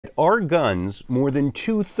Our guns, more than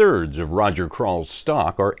 2/3 of Roger Krall's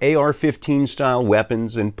stock, are AR-15 style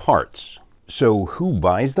weapons and parts. So who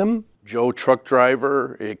buys them? Joe truck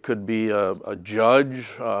driver, it could be a judge,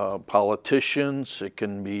 politicians, it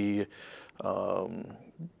can be, hairy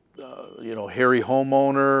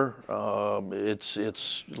homeowner.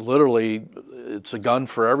 It's literally, it's a gun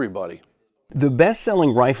for everybody. The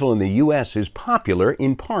best-selling rifle in the U.S. is popular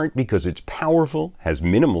in part because it's powerful, has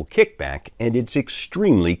minimal kickback, and it's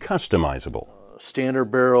extremely customizable.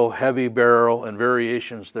 Standard barrel, heavy barrel, and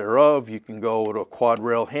variations thereof. You can go with a quad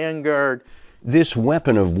rail handguard. This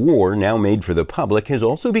weapon of war, now made for the public, has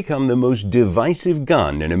also become the most divisive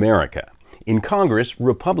gun in America. In Congress,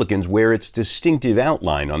 Republicans wear its distinctive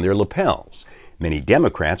outline on their lapels. Many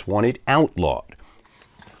Democrats want it outlawed.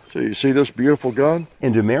 So you see this beautiful gun?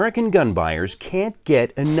 And American gun buyers can't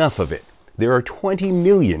get enough of it. There are 20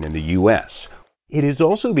 million in the U.S. It has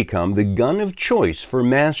also become the gun of choice for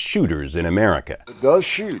mass shooters in America. It does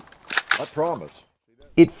shoot, I promise.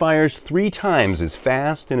 It fires 3 times as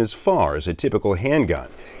fast and as far as a typical handgun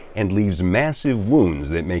and leaves massive wounds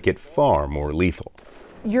that make it far more lethal.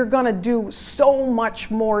 You're going to do so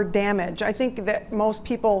much more damage. I think that most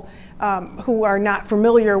people who are not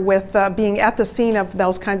familiar with being at the scene of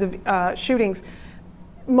those kinds of shootings,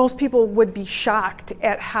 most people would be shocked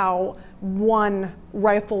at how one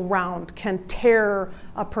rifle round can tear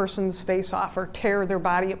a person's face off or tear their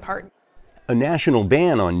body apart. A national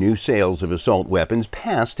ban on new sales of assault weapons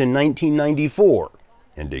passed in 1994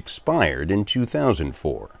 and expired in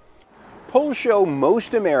 2004. Polls show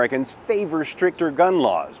most Americans favor stricter gun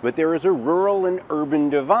laws, but there is a rural and urban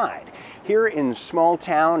divide. Here in small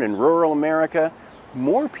town and rural America,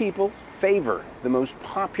 more people favor the most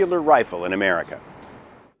popular rifle in America.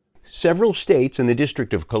 Several states and the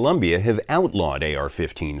District of Columbia have outlawed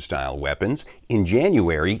AR-15 style weapons. In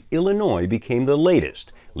January, Illinois became the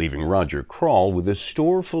latest, leaving Roger Krall with a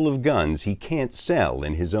store full of guns he can't sell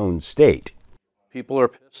in his own state. People are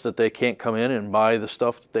pissed that they can't come in and buy the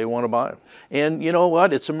stuff that they want to buy. And you know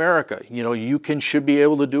what? It's America. You know, you should be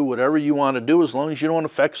able to do whatever you want to do as long as you don't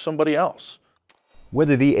affect somebody else.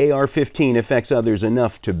 Whether the AR-15 affects others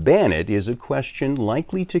enough to ban it is a question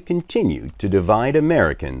likely to continue to divide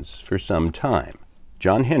Americans for some time.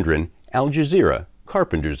 John Hendren, Al Jazeera,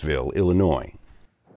 Carpentersville, Illinois.